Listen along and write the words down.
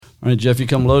All right, Jeff, you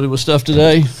come loaded with stuff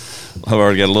today? I've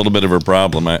already got a little bit of a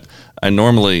problem. I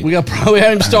normally... We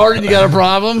haven't started, you got a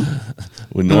problem?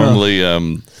 We normally,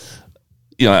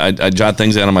 I jot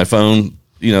things out on my phone,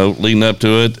 leading up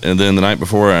to it, and then the night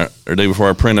before or day before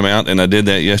I print them out, and I did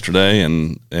that yesterday,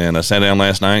 and I sat down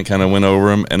last night, kind of went over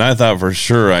them, and I thought for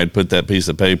sure I'd put that piece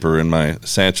of paper in my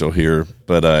satchel here,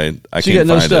 but I can't you got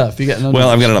no find stuff. it. You got no well,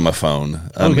 notes. I've got it on my phone,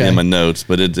 in my notes,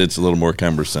 but it's a little more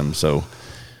cumbersome, so...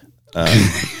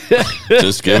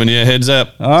 just giving you a heads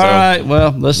up. All right.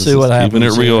 Well, let's see what happens. Keeping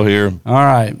it real here. All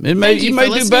right. You may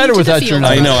do better without your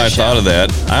notes. I know. I thought of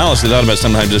that. I honestly thought about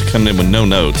sometimes just coming in with no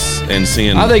notes and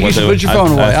seeing. I think you should put your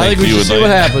phone away. I think we should see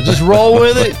what happens. Just roll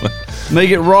with it.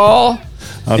 Make it raw.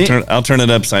 I'll turn it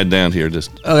upside down here.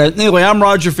 Just okay. Anyway, I'm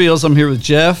Roger Fields. I'm here with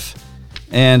Jeff,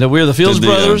 and we're the Fields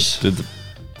brothers. Did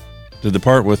the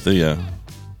part with the?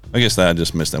 I guess that I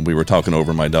just missed that. We were talking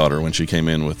over my daughter when she came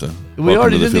in with the. We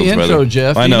already did the intro,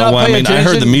 Jeff. I know. Well, I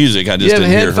heard the music. I just didn't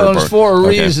hear her part. You have headphones for a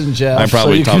reason, Jeff. I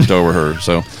probably talked over her.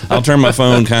 So I'll turn my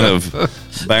phone kind of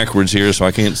backwards here so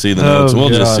I can't see the notes. We'll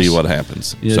just see what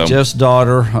happens. Yeah, so. Jeff's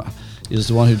daughter is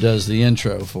the one who does the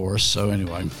intro for us. So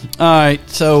anyway. All right.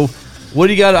 So what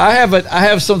do you got? I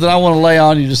have something I want to lay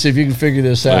on you to see if you can figure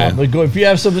this out. Yeah. But if you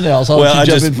have something else, I'll let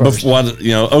you jump in first.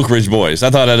 Oak Ridge Boys. I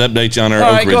thought I'd update you on our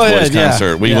Oak Ridge Boys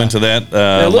concert. We went to that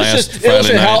last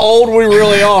Friday night. How old we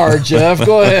really are, Jeff.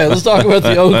 Go ahead. Let's talk about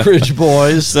the Oak Ridge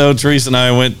Boys. So Teresa and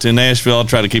I went to Nashville. I'll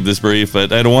try to keep this brief,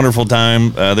 but I had a wonderful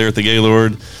time there at the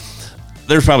Gaylord.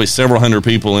 There's probably several hundred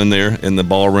people in there in the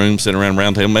ballroom sitting around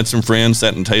round table. Met some friends,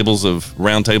 sat in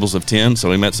round tables of 10. So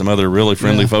we met some other really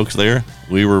friendly folks there.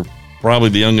 We were probably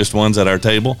the youngest ones at our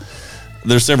table.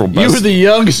 There's several buses. You were the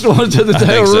youngest ones at the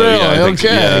table, so, really? Yeah,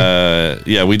 Okay.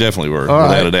 Yeah, we definitely were. All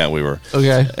Without right. a doubt, we were.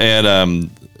 Okay. And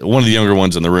one of the younger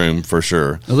ones in the room, for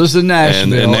sure. Now, this is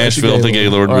Nashville. And Nashville at the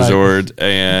Gaylord Resort. Right.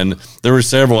 And there were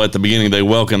several at the beginning they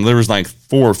welcomed. There was like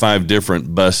 4 or 5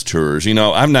 different bus tours.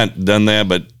 I've not done that,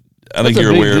 but I think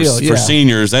you're aware for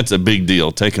seniors, that's a big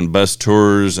deal, taking bus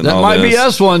tours and all that. That might be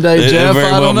us one day, Jeff.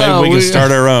 I don't know. Maybe we can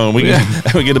start our own. We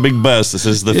get a big bus. This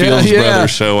is the Fields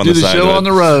Brothers show on the side. Do the show on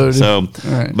the road. So,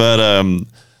 right. But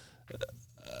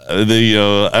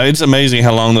it's amazing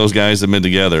how long those guys have been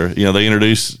together. They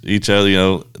introduce each other.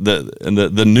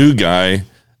 The new guy.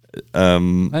 I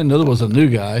didn't know there was a new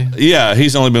guy. Yeah,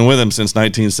 he's only been with him since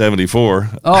 1974.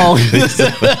 Oh,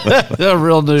 a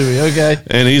real newbie. Okay.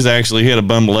 And he had a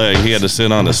bum leg. He had to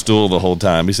sit on a stool the whole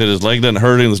time. He said his leg doesn't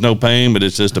hurt him. There's no pain, but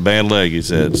it's just a bad leg, he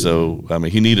said. So,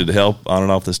 he needed help on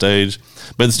and off the stage.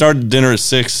 But it started dinner at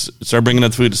 6, started bringing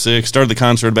up the food at 6, started the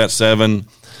concert about 7.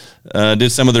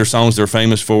 Did some of their songs they're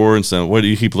famous for, and so what do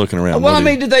you keep looking around? Well,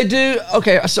 did they do?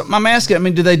 Okay, so I'm asking.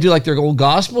 Did they do like their old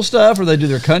gospel stuff, or they do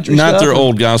their country stuff? Not their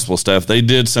old gospel stuff. They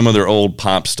did some of their old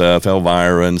pop stuff,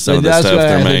 Elvira, and some of the stuff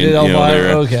their main.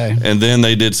 There. Okay. And then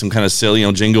they did some kind of silly,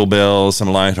 Jingle Bells, some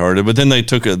lighthearted. But then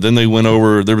they went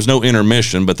over. There was no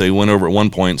intermission, but they went over at one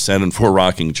point, sat in 4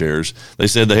 rocking chairs. They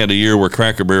said they had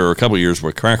a couple years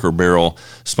where Cracker Barrel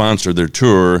sponsored their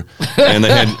tour, and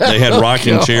they had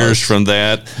rocking chairs from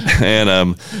that.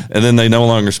 And then they no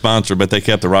longer sponsor, but they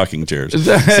kept the rocking chairs.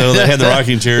 So they had the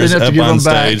rocking chairs up on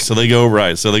stage. Back. So they go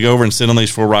over and sit on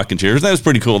these 4 rocking chairs. That was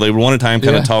pretty cool. They would one at a time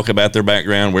kind of talk about their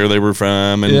background, where they were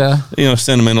from, and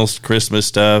sentimental Christmas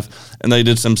stuff. And they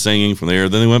did some singing from there.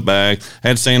 Then they went back,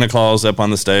 had Santa Claus up on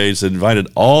the stage. They invited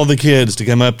all the kids to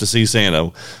come up to see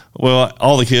Santa. Well,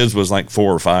 all the kids was like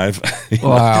 4 or 5.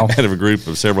 Wow. Out of a group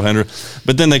of several hundred.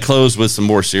 But then they closed with some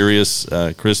more serious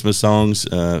Christmas songs,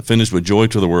 finished with Joy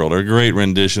to the World, a great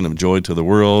rendition of Joy to the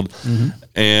World. Mm-hmm.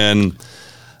 And,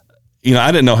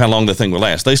 I didn't know how long the thing would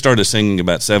last. They started singing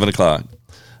about 7 o'clock.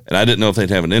 And I didn't know if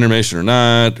they'd have an intermission or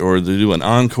not, or they do an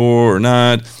encore or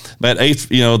not. About 8,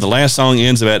 the last song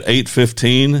ends about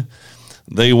 8:15.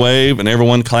 They wave and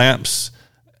everyone claps.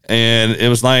 And it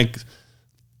was like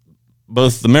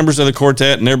both the members of the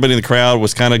quartet and everybody in the crowd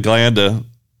was kind of glad to,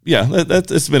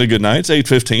 it's been a good night. It's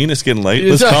 8:15. It's getting late.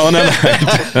 Let's call it a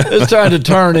night. It's trying to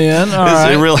turn in. All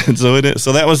right.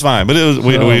 So that was fine. But it was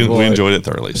we enjoyed it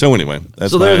thoroughly. So anyway,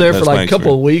 they're there for like a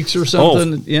couple of weeks or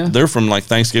something. They're from like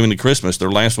Thanksgiving to Christmas.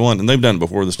 Their last one, and they've done it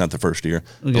before. This is not the first year.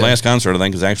 Okay. The last concert I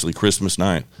think is actually Christmas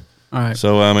night. All right.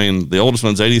 So the oldest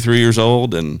one's 83 years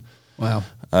old, and wow,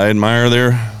 I admire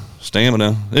their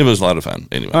stamina. It was a lot of fun.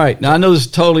 Anyway. All right. Now, I know this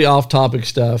is totally off-topic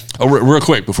stuff. Oh, real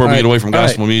quick, before we get away from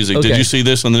gospel music, okay. Did you see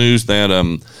this on the news that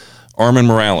Armin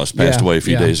Morales passed away a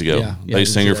few days ago?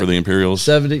 Bass singer for the Imperials.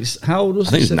 70s. How old was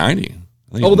he? I think he's 90.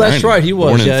 I think he was that's 90. right. He was.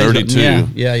 Born in Yeah, he's- 32.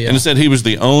 yeah. And it said he was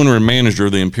the owner and manager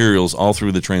of the Imperials all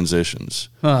through the transitions.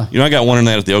 Huh. I got one in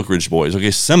that at the Oak Ridge Boys.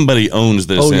 Okay, somebody owns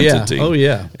this entity. Oh,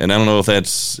 yeah. And I don't know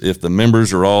if the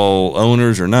members are all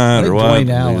owners or not or what. Dwayne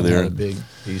Allen They're- had a big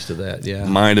piece to that. Yeah.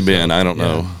 Might have been. I don't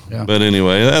know. yeah. But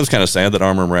anyway, that was kind of sad that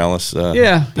Armor Morales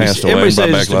Yeah, passed everybody away and says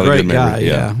brought back he's a lot a of good great guy, memories.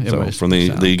 yeah. So Everybody from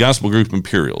says the gospel group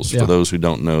Imperials, Yeah. for those who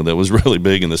don't know, that was really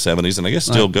big in the 70s and I guess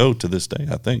still go to this day,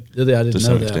 I think. Did they? I didn't to know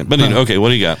some that. extent. But anyway, okay, what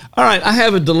do you got? All right, I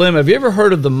have a dilemma. Have you ever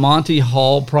heard of the Monty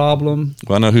Hall problem?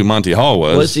 Well, I know who Monty Hall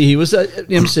was. Let's see. He was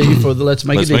at MC for the Let's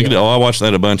Make Let's It make it. Deal. Oh, I watched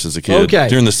that a bunch as a kid. Okay.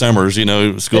 During the summers,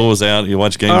 school was out. You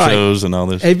watch game All right. shows and all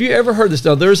this. Have you ever heard this?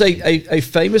 Now, there's a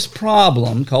famous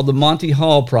problem called the Monty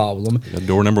Hall problem.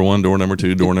 Door number 1, door number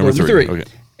 2, door number 3. Okay.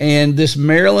 And this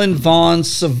Marilyn Voss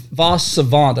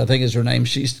Savant, I think is her name,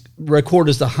 she's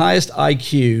recorded as the highest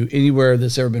IQ anywhere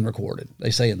that's ever been recorded, they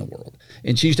say, in the world.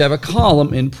 And she used to have a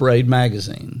column in Parade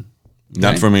magazine.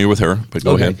 Not familiar with her, but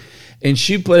go ahead. And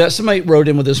she put out, somebody wrote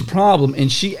in with this problem,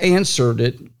 and she answered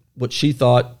it, what she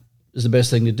thought is the best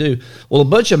thing to do. Well, a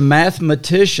bunch of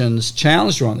mathematicians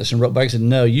challenged her on this and wrote back and said,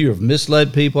 no, you have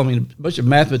misled people. I mean, a bunch of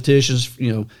mathematicians,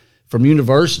 from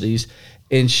universities.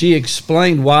 And she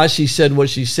explained why she said what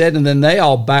she said, and then they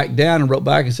all backed down and wrote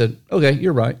back and said, okay,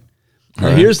 you're right. Now,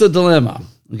 here's the dilemma,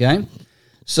 okay?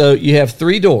 So you have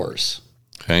 3 doors.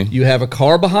 Okay. You have a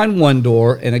car behind one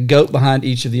door and a goat behind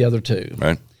each of the other 2.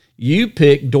 Right. You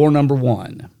pick door number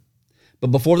 1. But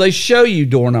before they show you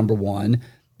door number 1,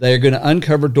 they're going to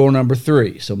uncover door number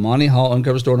 3. So Monty Hall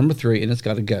uncovers door number 3, and it's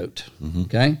got a goat,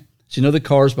 okay? So the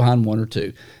car's behind 1 or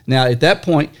 2. Now, at that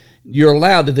point, you're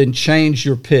allowed to then change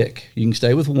your pick. You can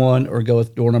stay with 1 or go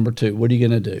with door number 2. What are you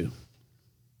going to do?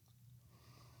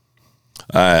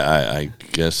 I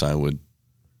guess I would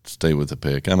stay with the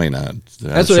pick. I mean,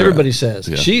 that's what everybody says.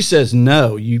 Yeah. She says,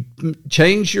 no, you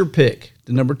change your pick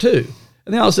to number 2.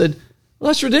 And they all said, well,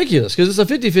 that's ridiculous because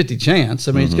it's a 50-50 chance.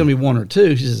 I mean, it's going to be 1 or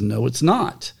 2. She says, no, it's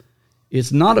not.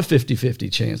 It's not a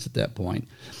 50-50 chance at that point.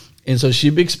 And so she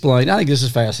explained, I think this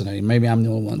is fascinating. Maybe I'm the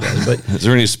only one that does, but is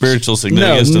there any spiritual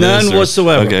significance to this? None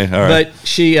whatsoever. Okay, all right. But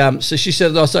she, so she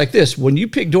said it's like this: when you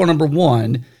pick door number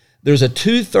 1, there's a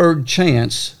 2/3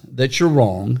 chance that you're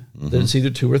wrong. That it's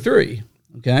either 2 or 3.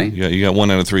 Okay. You got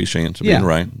 1 out of 3 chance of being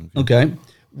right. Okay.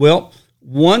 Well,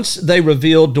 once they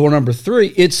reveal door number 3,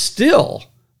 it's still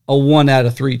a 1 out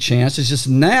of 3 chance. It's just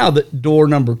now that door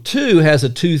number 2 has a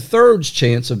 2/3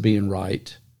 chance of being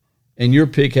right, and your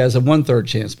pick has a 1/3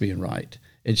 chance of being right.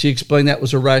 And she explained that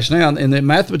was her rationale. And the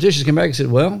mathematicians came back and said,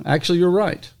 well, actually, you're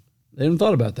right. They hadn't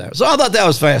thought about that. So I thought that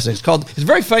was fascinating. It's a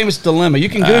very famous dilemma. You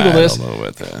can Google this. I don't know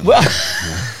about that. Well,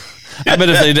 I bet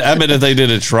if they did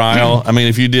a trial, I mean,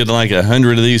 if you did like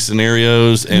 100 of these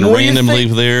scenarios and What do you randomly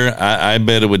think? there, I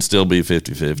bet it would still be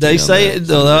 50-50. they on say that. it.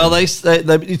 No, they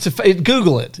say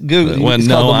Google it. Google it. Well, It's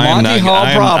no, called the I'm Monty not.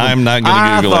 Hall problem. I'm not going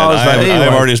I to Google thought it. was that I've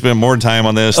anyway. already spent more time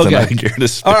on this than I care to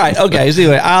spend. All right. Okay. So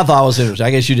anyway, I thought it was interesting.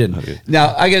 I guess you didn't. Okay.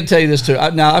 Now I got to tell you this too.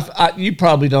 You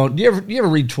probably don't. Do you ever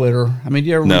read Twitter? I mean, do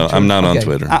you ever? No, read Twitter? I'm not on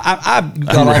Twitter.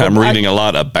 I'm reading a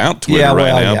lot about Twitter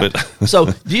right now, but So,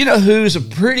 do you know who's a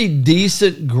pretty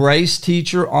decent grace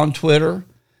teacher on Twitter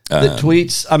that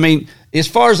tweets? I mean, as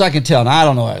far as I can tell, and I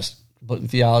don't know his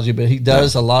theology, but he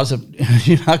does a lot of stuff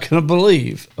you're not going to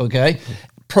believe. Okay,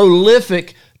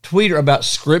 prolific tweeter about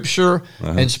scripture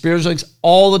and spiritual things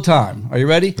all the time. Are you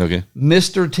ready? Okay.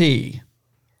 Mr. T.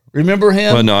 Remember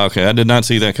him? well, no, okay, I did not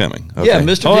see that coming. Okay. Yeah,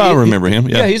 Mr. T. Oh, I remember him.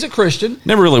 Yeah, he's a Christian.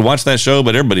 never really watched that show,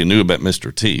 but everybody knew about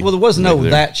Mr. T. Well, there was no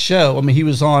There. that show. I mean, he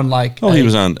was on like. Oh, he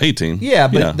was on 18. Yeah,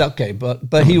 but okay,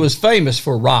 but he was famous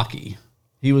for Rocky.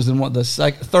 He was in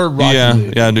third Rocky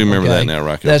movie. Yeah, I do remember that now,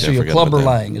 Rocky. That's Okay, I who forgot Clubber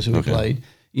about that. Lang is who he played.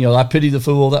 I Pity the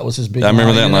Fool. That was his big. I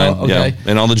remember that line. Okay. Yeah,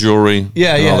 and all the jewelry.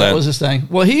 Yeah, and all that was his thing.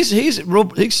 Well, he's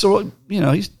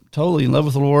totally in love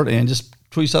with the Lord and just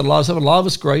tweets out a lot of stuff, a lot of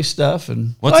his grace stuff.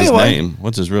 And What's his name?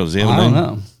 What's his real? Does he have a I name? don't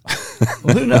know.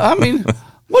 Well, who knows? I mean,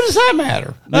 what does that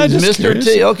matter? Just Mr. curious.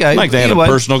 T. Okay, Like they had a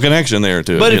personal connection there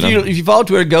to it. But if know? you follow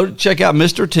Twitter, go check out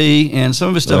Mr. T and some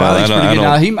of his stuff. Well, I think it's I pretty good.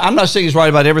 don't- Now, I'm not saying he's right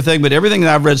about everything, but everything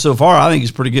that I've read so far, I think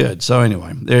he's pretty good. So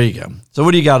anyway, there you go. So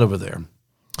what do you got over there?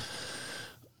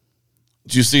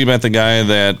 Did you see about the guy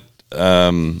that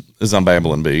is on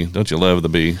Babylon Bee? Don't you love the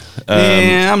Bee?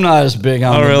 I'm not as big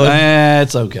on Oh, it. really?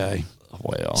 It's okay.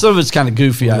 Well, Some of it's kind of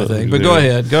goofy, I think. But go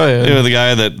ahead. the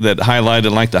guy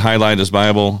that liked to highlight his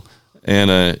Bible.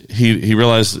 And he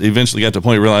realized, eventually got to the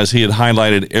point he realized he had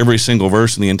highlighted every single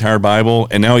verse in the entire Bible,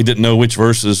 and now he didn't know which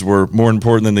verses were more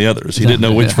important than the others. He didn't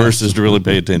know which verses to really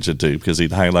pay attention to because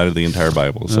he'd highlighted the entire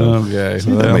Bible. So, Okay.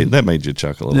 so that made you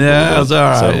chuckle a little bit. Yeah, that's all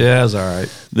right. So, Yeah, that's all right.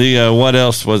 the what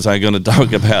else was I going to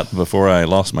talk about before I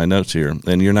lost my notes here?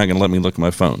 And you're not going to let me look at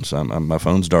my phone, so my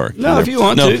phone's dark. No, if you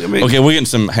want to. I mean, okay, we're getting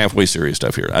some halfway serious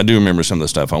stuff here. I do remember some of the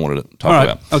stuff I wanted to talk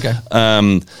about. Okay.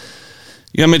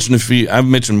 Yeah, I've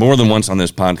mentioned more than once on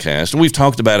this podcast, and we've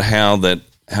talked about how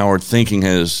our thinking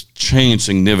has changed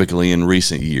significantly in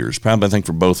recent years. Probably, I think,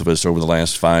 for both of us over the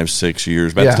last 5-6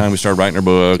 years. About the time we started writing our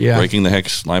book, Breaking the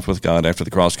Hex, Life with God After the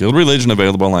Cross Killed Religion,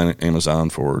 available on Amazon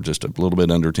for just a little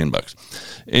bit under $10.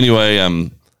 Anyway,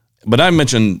 but I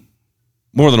mentioned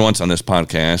more than once on this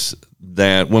podcast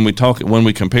that when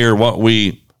we compare what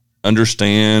we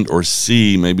understand or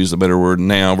see, maybe is a better word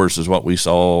now, versus what we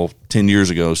saw 10 years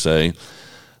ago, say,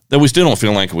 that we still don't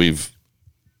feel like we've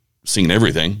seen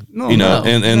everything, and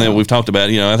then we've talked about,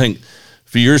 I think a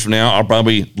few years from now, I'll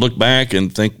probably look back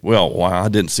and think, well, wow, I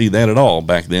didn't see that at all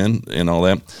back then and all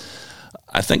that.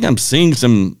 I think I'm seeing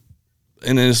some,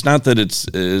 and it's not that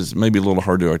it's maybe a little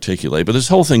hard to articulate, but this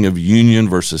whole thing of union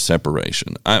versus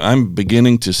separation, I'm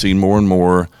beginning to see more and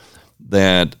more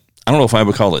that, I don't know if I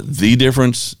would call it the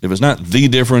difference. If it's not the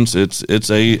difference,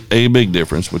 it's a big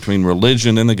difference between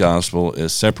religion and the gospel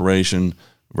is separation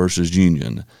versus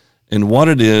union, and what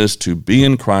it is to be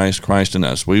in Christ, Christ in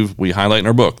us. We highlight in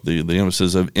our book the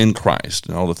emphasis of in Christ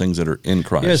and all the things that are in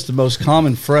Christ. Yeah, it's the most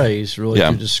common phrase really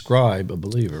to describe a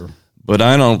believer. But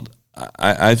I'm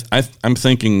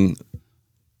thinking,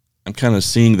 I'm kind of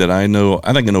seeing that I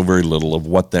think I know very little of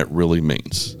what that really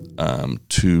means,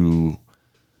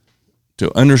 to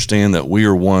understand that we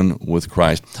are one with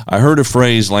Christ. I heard a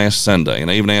phrase last Sunday, and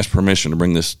I even asked permission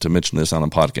to mention this on a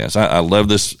podcast. I love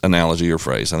this analogy or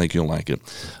phrase. I think you'll like it.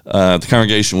 The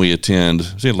congregation we attend,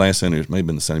 see it last Sunday, it may have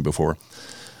been the Sunday before.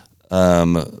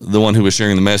 The one who was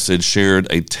sharing the message shared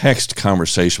a text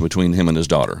conversation between him and his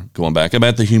daughter, going back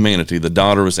about the humanity. The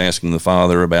daughter was asking the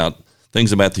father about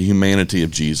things about the humanity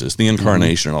of Jesus, the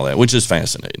incarnation and all that, which is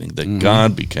fascinating, that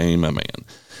God became a man.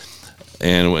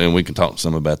 And we can talk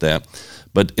some about that.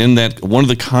 But in that, one of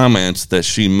the comments that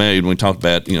she made when we talked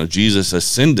about, Jesus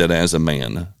ascended as a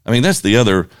man. I mean, that's the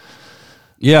other.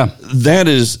 Yeah. That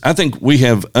is, I think we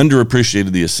have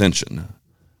underappreciated the ascension.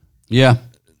 Yeah.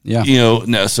 Yeah.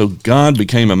 Now, so God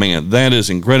became a man. That is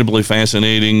incredibly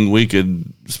fascinating. We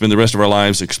could spend the rest of our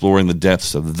lives exploring the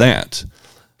depths of that.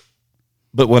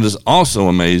 But what is also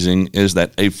amazing is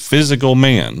that a physical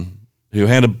man who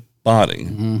had a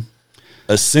body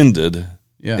ascended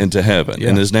into heaven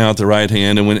and is now at the right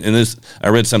hand. And I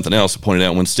read something else that pointed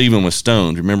out when Stephen was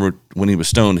stoned. Remember when he was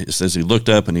stoned? It says he looked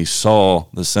up and he saw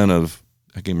the Son of,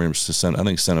 I can't remember the Son. I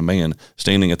think Son of Man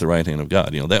standing at the right hand of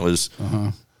God. That was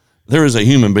there is a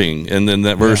human being. And then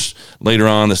that verse later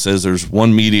on that says there's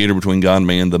one mediator between God and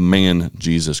man, the man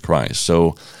Jesus Christ.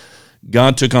 So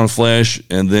God took on flesh,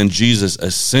 and then Jesus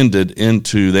ascended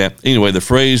into that. Anyway, the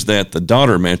phrase that the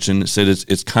daughter mentioned said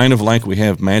it's kind of like we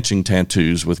have matching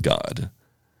tattoos with God.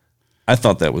 I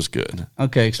thought that was good.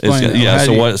 Okay, explain it.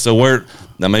 Yeah, so where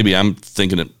now maybe I'm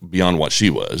thinking it beyond what she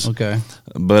was. Okay.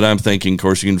 But I'm thinking, of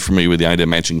course, you're familiar with the idea of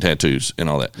matching tattoos and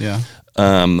all that. Yeah.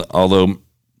 Although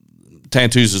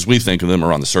tattoos as we think of them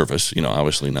are on the surface,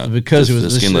 obviously not. Because it was the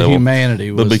skin level.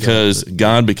 Humanity was. But because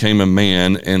God became a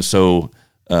man, and so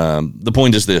the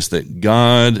point is this, that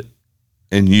God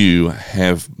and you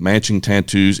have matching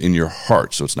tattoos in your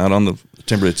heart. So it's not on the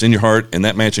temple, it's in your heart, and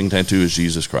that matching tattoo is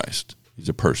Jesus Christ. He's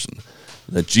a person.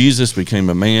 That Jesus became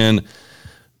a man.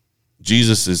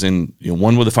 Jesus is in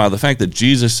one with the Father. The fact that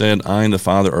Jesus said, I and the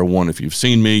Father are one. If you've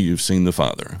seen me, you've seen the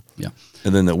Father. Yeah.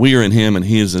 And then that we are in him and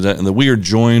he is in that, and that we are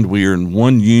joined, we are in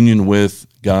one union with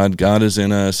God. God is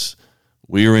in us.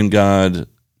 We are in God.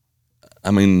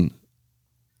 I mean,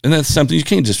 and that's something you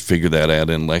can't just figure that out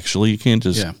intellectually. You can't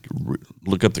just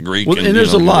look up the Greek. Well, and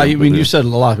there's a lot. I mean, you said a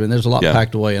lot. I mean, there's a lot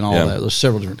packed away in all that. There's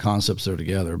several different concepts there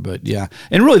together. But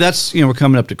and really, that's we're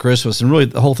coming up to Christmas, and really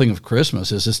the whole thing of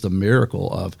Christmas is just the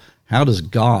miracle of how does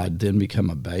God then become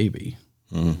a baby?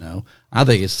 I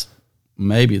think it's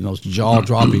maybe the most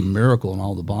jaw-dropping miracle in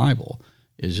all the Bible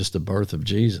is just the birth of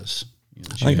Jesus.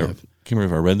 I can't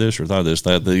remember if I read this or thought of this,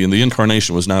 that the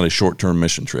incarnation was not a short-term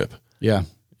mission trip. Yeah.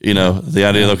 The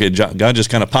idea that, God just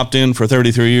kind of popped in for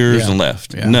 33 years and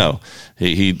left. Yeah. No,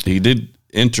 he did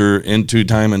enter into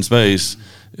time and space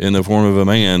in the form of a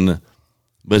man,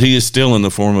 but he is still in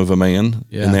the form of a man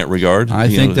in that regard. I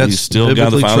think that's he's still God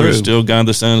the Father, true. Still God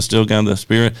the Son, still God the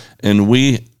Spirit, and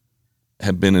we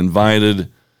have been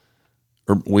invited,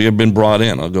 or we have been brought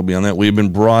in. I'll go beyond that. We have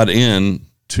been brought in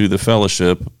to the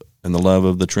fellowship and the love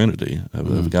of the Trinity,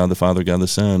 of God the Father, God the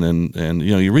Son. And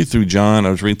you read through John. I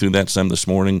was reading through that some this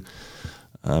morning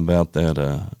about that,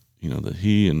 the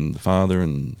He and the Father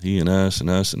and He and us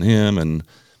and Him.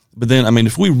 But then,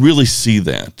 if we really see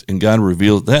that and God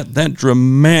reveals that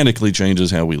dramatically changes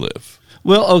how we live.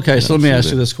 Well, okay, so let me ask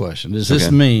you this question. Does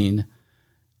this mean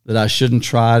that I shouldn't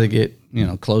try to get,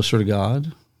 closer to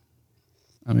God?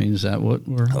 Is that what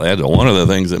we're... Well, that's one of the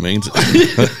things it means.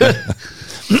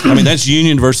 That's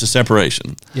union versus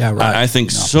separation. Yeah, right. I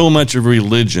think so much of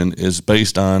religion is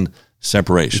based on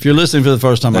separation. If you're listening for the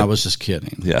first time, I was just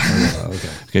kidding. Yeah.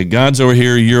 Okay, God's over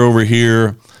here, you're over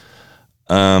here,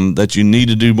 that you need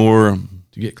to do more.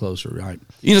 To get closer, right.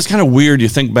 It's kind of weird. You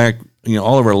think back,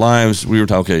 all of our lives, we were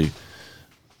talking,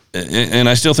 and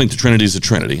I still think the Trinity is a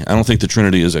Trinity. I don't think the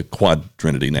Trinity is a quad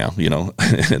Trinity now,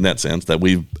 in that sense, that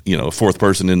we've, a fourth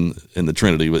person in the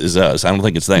Trinity is us. I don't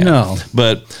think it's that. No.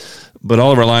 But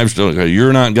all of our lives,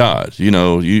 you're not God. You're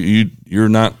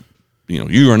not,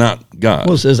 you are not God.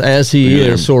 Well, it says, as He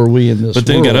is, so are we in this But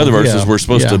then world. got other verses, we're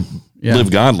supposed to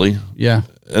live godly. Yeah.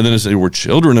 And then it says we're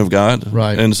children of God.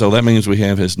 Right. And so that means we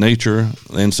have His nature.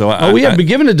 And so we have been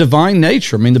given a divine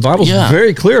nature. The Bible's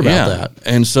very clear about that.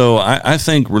 And so I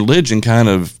think religion kind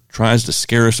of tries to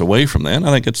scare us away from that.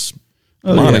 I think it's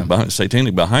demonic,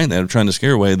 satanic behind that, of trying to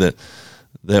scare away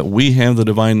that we have the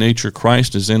divine nature.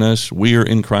 Christ is in us. We are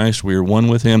in Christ. We are one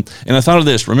with Him. And I thought of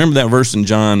this. Remember that verse in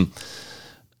John,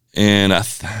 and I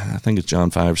think it's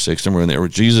John 5-6, somewhere in there, where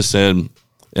Jesus said,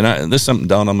 and this is something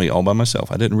dawned on me all by myself.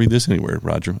 I didn't read this anywhere,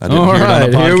 Roger. I didn't hear it on a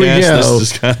podcast. Here we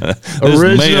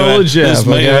go. This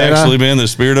may have actually been the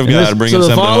Spirit of God bringing something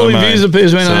to my mind. So the following views and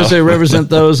opinions may not necessarily represent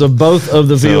those of both of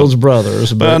the Fields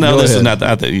brothers. But no, this is not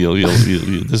that.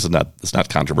 This is not. It's not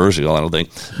controversial, I don't think.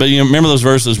 But remember those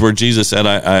verses where Jesus said,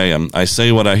 "I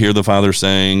say what I hear the Father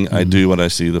saying. I do what I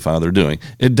see the Father doing."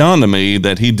 It dawned on me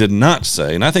that He did not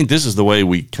say, and I think this is the way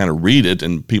we kind of read it,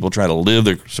 and people try to live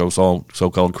their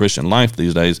so-called Christian life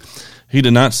these days. He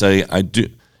did not say, "I do."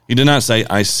 He did not say,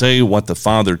 "I say what the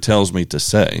Father tells me to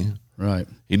say." Right.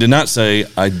 He did not say,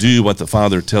 "I do what the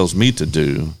Father tells me to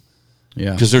do."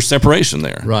 Yeah. Because there's separation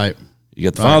there. Right. You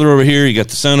got the Father over here, you got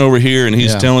the Son over here, and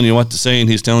He's telling you what to say and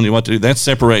He's telling you what to do. That's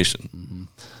separation. Mm-hmm.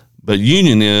 But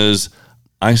union is,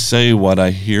 I say what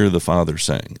I hear the Father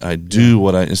saying. I do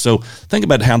what I... And so think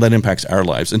about how that impacts our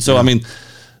lives. And so,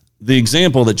 the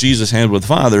example that Jesus had with the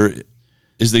Father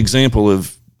is the example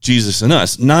of Jesus and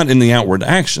us, not in the outward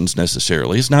actions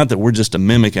necessarily. It's not that we're just to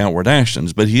mimic outward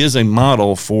actions, but He is a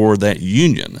model for that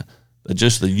union.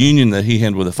 Just the union that He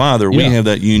had with the Father, we have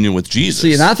that union with Jesus.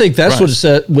 See, and I think that's what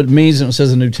it means when it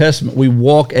says in the New Testament, we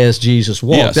walk as Jesus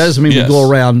walked. Yes, That doesn't mean we go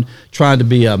around trying to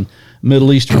be a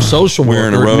Middle Eastern social worker.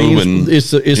 Wearing a robe and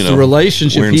it's the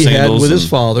relationship He had with His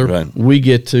Father. Right. We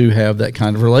get to have that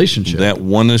kind of relationship. That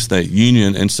oneness, that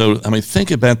union. And so,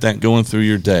 think about that going through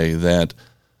your day,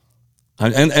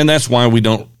 and that's why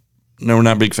we're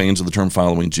not big fans of the term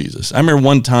following Jesus. I remember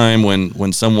one time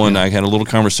when someone, I had a little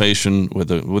conversation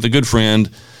with a good friend,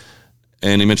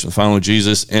 and he mentioned following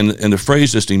Jesus, and the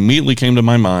phrase just immediately came to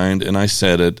my mind, and I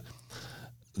said it,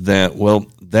 that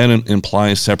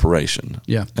implies separation.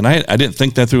 Yeah. And I didn't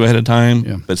think that through ahead of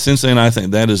time, but since then I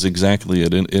think that is exactly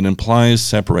it. It implies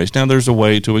separation. Now there's a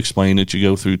way to explain it. You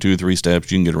go through 2 or 3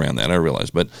 steps, you can get around that, I realize.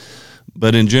 But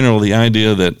in general, the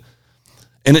idea that,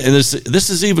 and this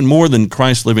is even more than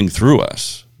Christ living through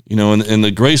us. In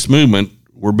the grace movement,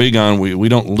 we're big on we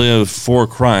don't live for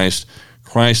Christ.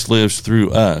 Christ lives through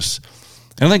us.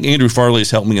 And I think Andrew Farley has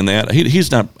helped me in that.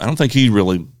 He's not. I don't think he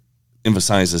really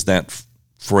emphasizes that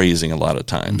phrasing a lot of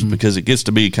times, because it gets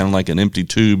to be kind of like an empty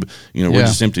tube. We're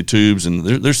just empty tubes, and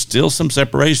there's still some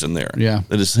separation there. Yeah,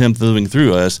 that is Him living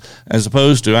through us, as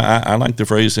opposed to I like the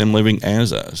phrase Him living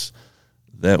as us.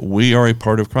 That we are a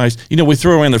part of Christ. We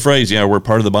throw around the phrase, we're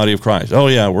part of the body of Christ. Oh,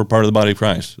 yeah, we're part of the body of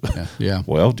Christ. Yeah.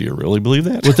 Well, do you really believe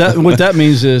that? What that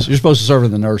means is you're supposed to serve in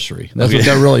the nursery. That's what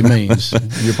that really means.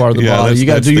 You're part of the body. You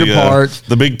got to do your part.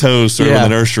 The big toes serve in the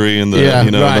nursery, and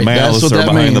the mouths are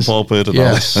behind the pulpit. And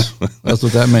all that. That's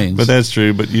what that means. But that's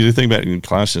true. But you think about it in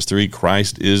Colossians 3,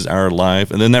 Christ is our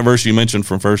life. And then that verse you mentioned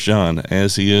from 1 John,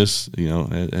 as He is,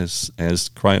 as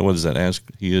Christ, what is that? As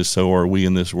He is, so are we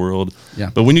in this world. Yeah.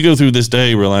 But when you go through this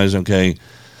day, realize, okay,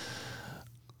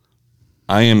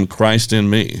 I am Christ in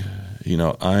me.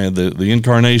 The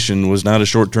incarnation was not a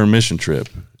short-term mission trip.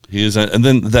 He is, and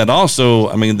then that also,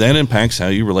 that impacts how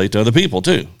you relate to other people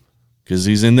too, because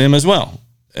He's in them as well,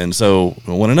 and so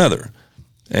one another.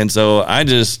 And so I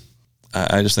just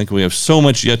think we have so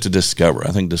much yet to discover.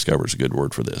 I think discover is a good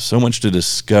word for this. So much to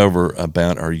discover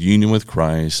about our union with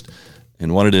Christ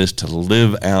and what it is to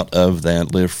live out of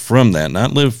that, live from that,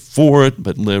 not live for it,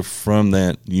 but live from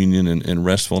that union and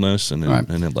restfulness and in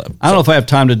love. I don't know if I have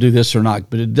time to do this or not,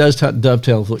 but it does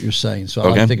dovetail with what you're saying. So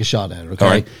I'll like to take a shot at it. Okay.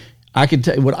 Right. I can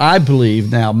tell you what I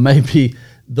believe now may be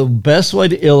the best way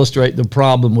to illustrate the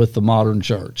problem with the modern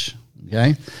church.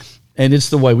 Okay. And it's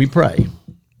the way we pray.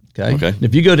 Okay.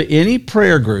 If you go to any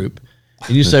prayer group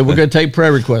and you say, we're going to take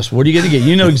prayer requests, what are you going to get?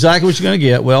 You know exactly what you're going to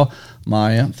get. Well,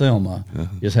 my Aunt Thelma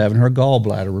is having her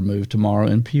gallbladder removed tomorrow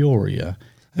in Peoria.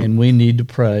 And we need to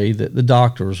pray that the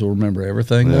doctors will remember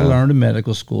everything they learned in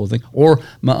medical school. Or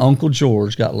my Uncle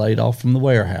George got laid off from the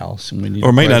warehouse, and we need.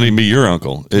 Or it may not even be your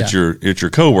uncle; it's your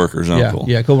coworker's uncle.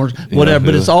 Yeah, coworkers, whatever.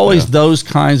 But it's always those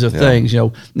kinds of things.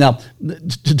 Now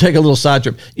to take a little side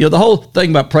trip, the whole thing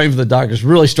about praying for the doctors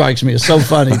really strikes me as so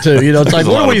funny too. It's like,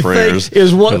 what do we think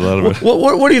is what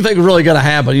do you think is really going to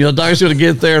happen? The doctor's going to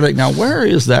get there and think, now where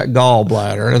is that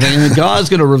gallbladder? And then God's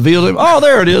going to reveal to him, oh,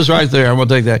 there it is, right there. I'm going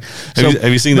to take that.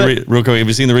 Have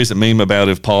you seen the recent meme about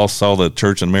if Paul saw the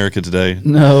church in America today?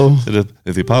 No.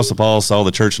 If the Apostle Paul saw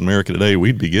the church in America today,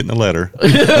 we'd be getting a letter.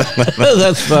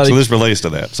 That's funny. So this relates to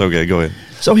that. So okay, go ahead.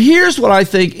 So here's what I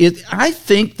think. I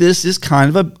think this is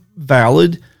kind of a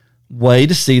valid way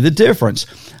to see the difference.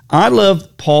 I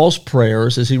love Paul's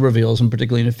prayers as he reveals them,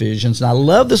 particularly in Ephesians, and I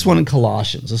love this one in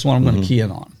Colossians. This one I'm going to key in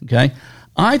on. Okay.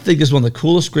 I think it's one of the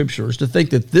coolest scriptures to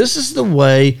think that this is the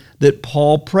way that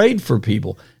Paul prayed for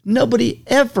people. Nobody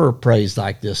ever prays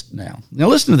like this now. Now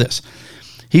listen to this.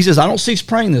 He says, I don't cease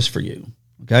praying this for you.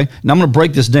 Okay. Now I'm going to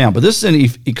break this down, but this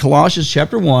is in Colossians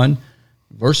chapter 1,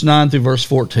 verse 9 through verse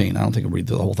 14. I don't think I'll read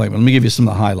through the whole thing, but let me give you some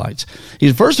of the highlights. He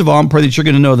said, first of all, I'm praying that you're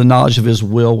going to know the knowledge of his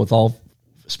will with all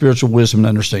spiritual wisdom and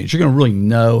understanding. You're going to really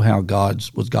know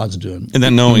what God's doing. And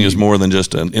that knowing is more than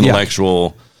just an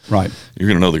intellectual. Yeah. Right. You're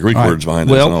going to know the Greek words behind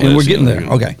it. Well, and we're getting there.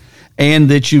 Okay. And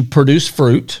that you produce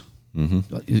fruit.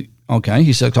 Mm-hmm. Okay.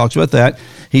 He talks about that.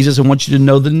 He says, I want you to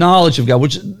know the knowledge of God,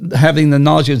 which having the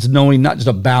knowledge is knowing not just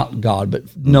about God, but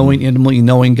knowing intimately,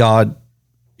 knowing God,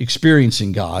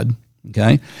 experiencing God.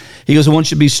 Okay. He goes, I want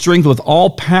you to be strengthened with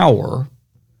all power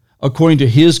according to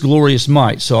his glorious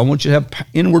might. So I want you to have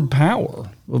inward power.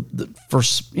 Well,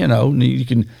 you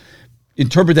can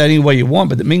interpret that any way you want,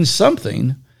 but it means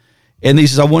something. And he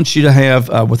says, I want you to have,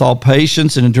 with all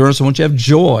patience and endurance, I want you to have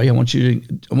joy. I want you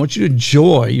to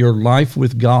enjoy your life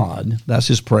with God. That's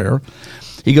his prayer.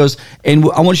 He goes, and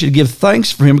I want you to give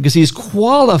thanks for him because he's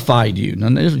qualified you.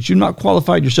 Now, you're not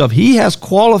qualified yourself. He has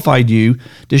qualified you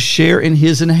to share in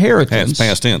his inheritance.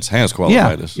 Past tense, has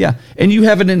qualified us. Yeah, and you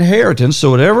have an inheritance,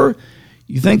 so whatever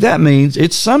you think that means,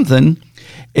 it's something.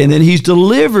 And then he's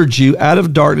delivered you out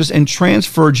of darkness and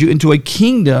transferred you into a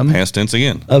kingdom. Past tense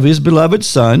again. Of his beloved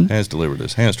Son. Has delivered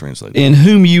us, has translated. In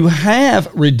whom you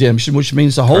have redemption, which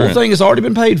means the whole thing has already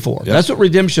been paid for. Yep. That's what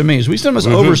redemption means. We sometimes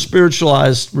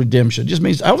over-spiritualize redemption. It just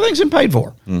means everything's been paid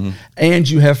for. Mm-hmm. And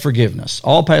you have forgiveness,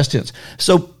 all past tense.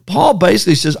 So Paul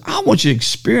basically says, I want you to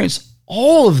experience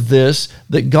all of this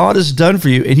that God has done for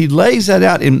you. And he lays that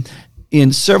out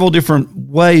in several different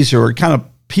ways, or kind of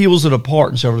peels it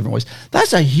apart in several different ways.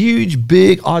 That's a huge,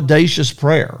 big, audacious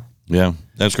prayer. Yeah,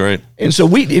 that's great. And so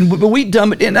we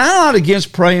dumb it. And I'm not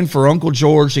against praying for Uncle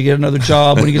George to get another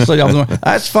job when he gets laid off.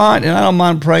 That's fine, and I don't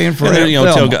mind praying for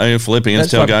Philippians,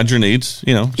 tell God your needs.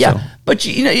 Yeah, so. But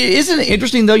isn't it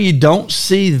interesting though? You don't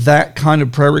see that kind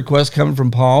of prayer request coming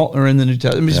from Paul or in the New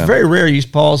Testament. I mean, it's very rare.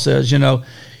 Paul says,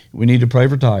 we need to pray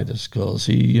for Titus because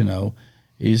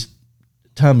he's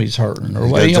tummy's hurting, or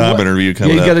got a job interview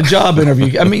coming up. You got a job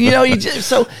interview. I mean, and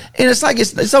it's like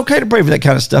it's okay to pray for that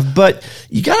kind of stuff, but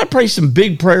you got to pray some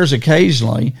big prayers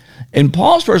occasionally. And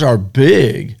Paul's prayers are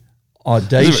big,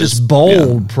 audacious,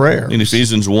 bold prayers. In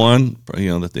Ephesians 1,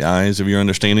 that the eyes of your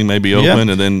understanding may be open,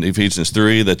 and then Ephesians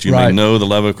 3, that you may know the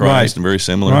love of Christ, and very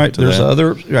similar to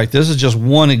that. This is just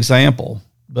one example,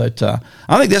 but I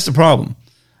think that's the problem.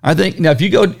 I think now if you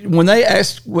go, when they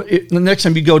ask, the next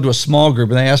time you go to a small group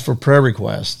and they ask for prayer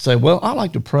requests, say, well, I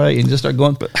like to pray, and just start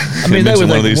going. I mean, they would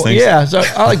think, so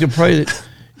I like to pray that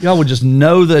y'all would just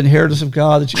know the inheritance of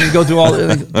God, that you can go through all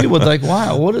that. People would think,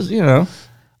 wow, what is,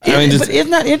 but isn't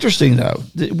that interesting though?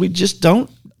 We just don't.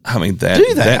 I mean,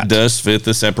 that does fit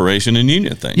the separation and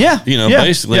union thing. Yeah.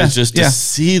 Basically it's just to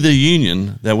see the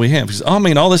union that we have. Because,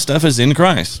 all this stuff is in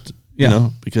Christ,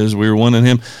 because we're one in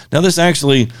him. Now this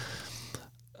actually,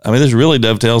 this really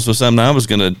dovetails with something I was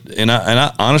going to, and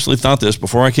I honestly thought this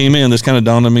before I came in. This kind of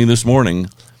dawned on me this morning.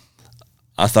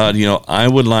 I thought, I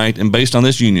would like, and based on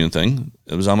this union thing,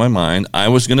 it was on my mind, I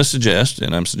was going to suggest,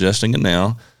 and I'm suggesting it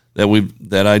now,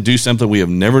 that I do something we have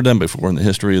never done before in the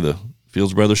history of the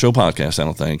Fields Brothers Show podcast, I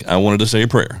don't think. I wanted to say a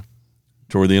prayer.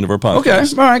 toward the end of our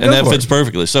podcast. Okay, all right, and go that for fits it.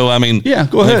 perfectly. So, I mean, Yeah,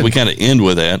 go I think ahead. we kind of end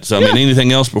with that. So, I mean,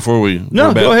 anything else before we? No,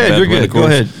 we're go ahead. You're to good. the Go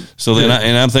course? ahead. So then,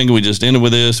 I'm thinking we just ended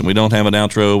with this, and we don't have an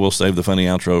outro. We'll save the funny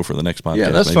outro for the next podcast. Yeah,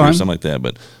 that's maybe, or fine. something like that.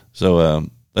 But so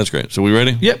that's great. So we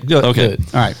ready? Yep. Good. Okay. Good.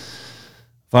 All right.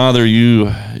 Father,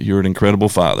 you're an incredible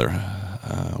Father.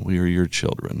 We are your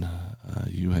children.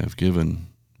 You have given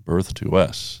birth to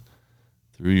us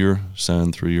through your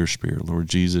Son, through your Spirit. Lord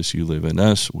Jesus, you live in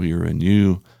us. We are in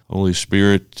you. Holy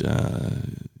Spirit,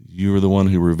 you are the one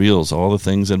who reveals all the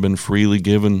things that have been freely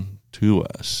given to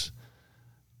us.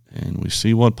 And we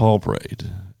see what Paul prayed.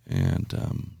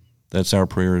 And that's our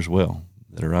prayer as well,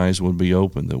 that our eyes would be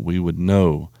open, that we would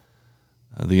know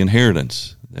the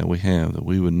inheritance that we have, that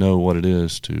we would know what it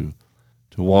is to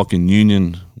walk in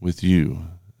union with you,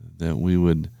 that we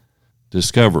would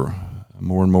discover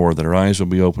more and more, that our eyes will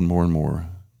be open more and more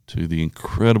to the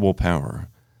incredible power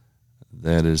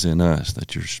that is in us,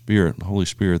 that your Spirit, the Holy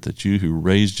Spirit, that you who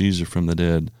raised Jesus from the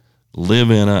dead live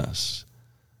in us.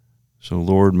 So,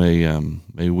 Lord, may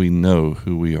we know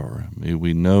who we are. May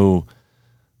we know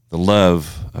the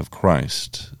love of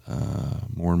Christ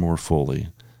more and more fully,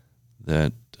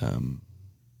 that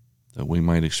we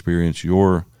might experience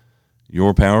your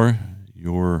power,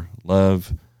 your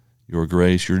love, your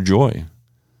grace, your joy,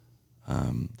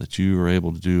 that you are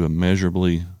able to do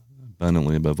immeasurably,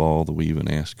 abundantly above all that we even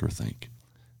ask or think.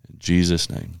 In Jesus'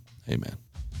 name, amen.